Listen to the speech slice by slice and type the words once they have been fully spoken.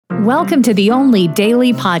Welcome to the only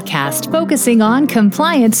daily podcast focusing on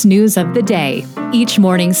compliance news of the day. Each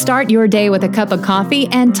morning, start your day with a cup of coffee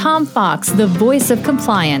and Tom Fox, the voice of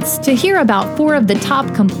compliance, to hear about 4 of the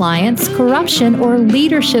top compliance, corruption, or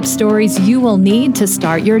leadership stories you will need to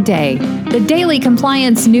start your day. The Daily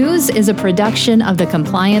Compliance News is a production of the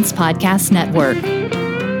Compliance Podcast Network.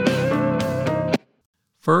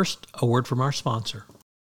 First, a word from our sponsor.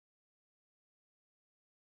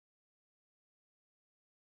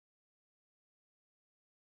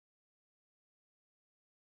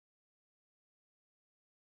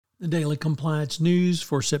 The Daily Compliance News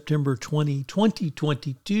for September 20,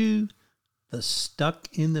 2022, the Stuck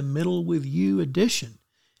in the Middle with You edition.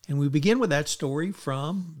 And we begin with that story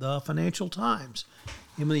from the Financial Times.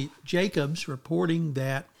 Emily Jacobs reporting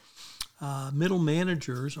that middle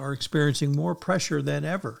managers are experiencing more pressure than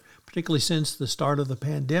ever, particularly since the start of the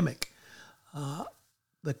pandemic.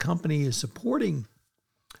 The company is supporting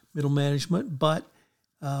middle management, but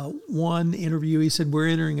one interviewee said, we're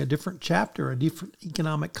entering a different chapter, a different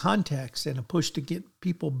economic context, and a push to get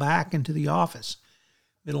people back into the office.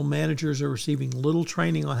 Middle managers are receiving little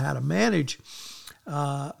training on how to manage.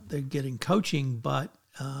 They're getting coaching, but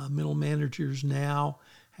middle managers now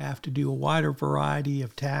have to do a wider variety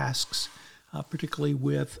of tasks, particularly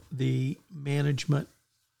with the management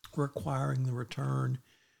requiring the return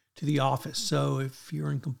to the office. So if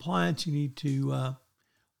you're in compliance, you need to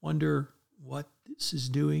wonder what this is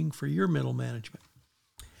doing for your middle management.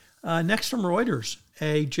 Next from Reuters,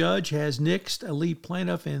 a judge has nixed a lead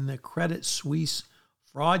plaintiff in the Credit Suisse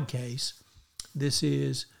fraud case. This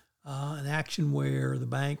is an action where the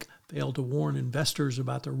bank failed to warn investors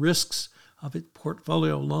about the risks of its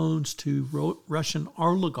portfolio loans to Russian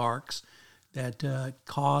oligarchs that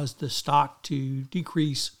caused the stock to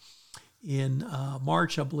decrease in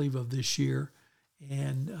March, I believe, of this year.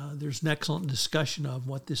 And there's an excellent discussion of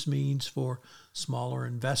what this means for smaller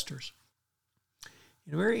investors.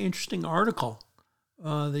 In a very interesting article,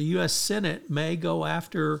 the U.S. Senate may go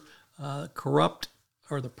after the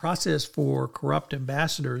process for corrupt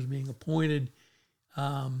ambassadors being appointed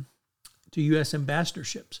to U.S.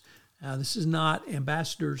 ambassadorships. Now, this is not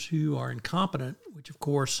ambassadors who are incompetent, which, of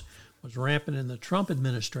course, was rampant in the Trump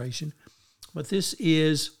administration, but this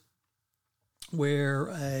is where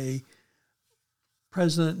a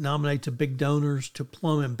president nominates big donors to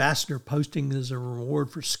plum ambassador posting as a reward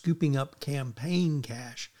for scooping up campaign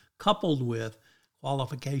cash, coupled with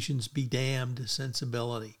qualifications be damned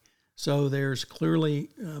sensibility. So there's clearly,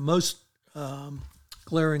 most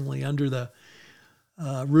glaringly under the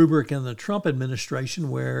rubric in the Trump administration,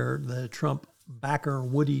 where the Trump backer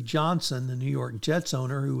Woody Johnson, the New York Jets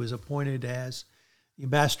owner, who was appointed as the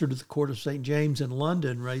ambassador to the Court of St. James in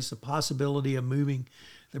London, raised the possibility of moving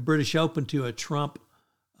the British Open to a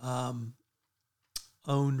Trump-owned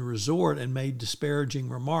resort and made disparaging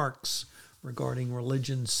remarks regarding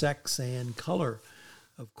religion, sex, and color.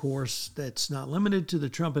 Of course, that's not limited to the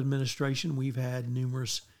Trump administration. We've had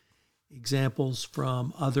numerous examples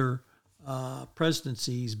from other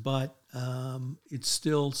presidencies, but it's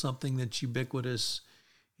still something that's ubiquitous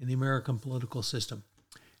in the American political system.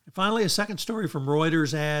 And finally, a second story from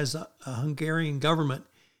Reuters, as a Hungarian government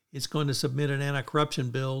is going to submit an anti-corruption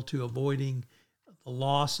bill to avoiding the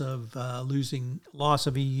loss of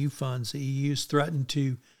EU funds. The EU's threatened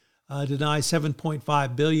to deny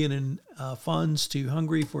 $7.5 billion in funds to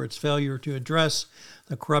Hungary for its failure to address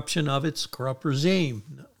the corruption of its corrupt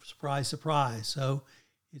regime. Surprise, surprise. So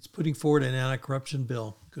it's putting forward an anti-corruption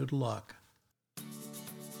bill. Good luck.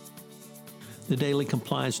 The Daily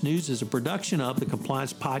Compliance News is a production of the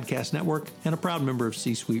Compliance Podcast Network and a proud member of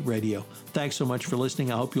C-Suite Radio. Thanks so much for listening.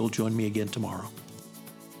 I hope you'll join me again tomorrow.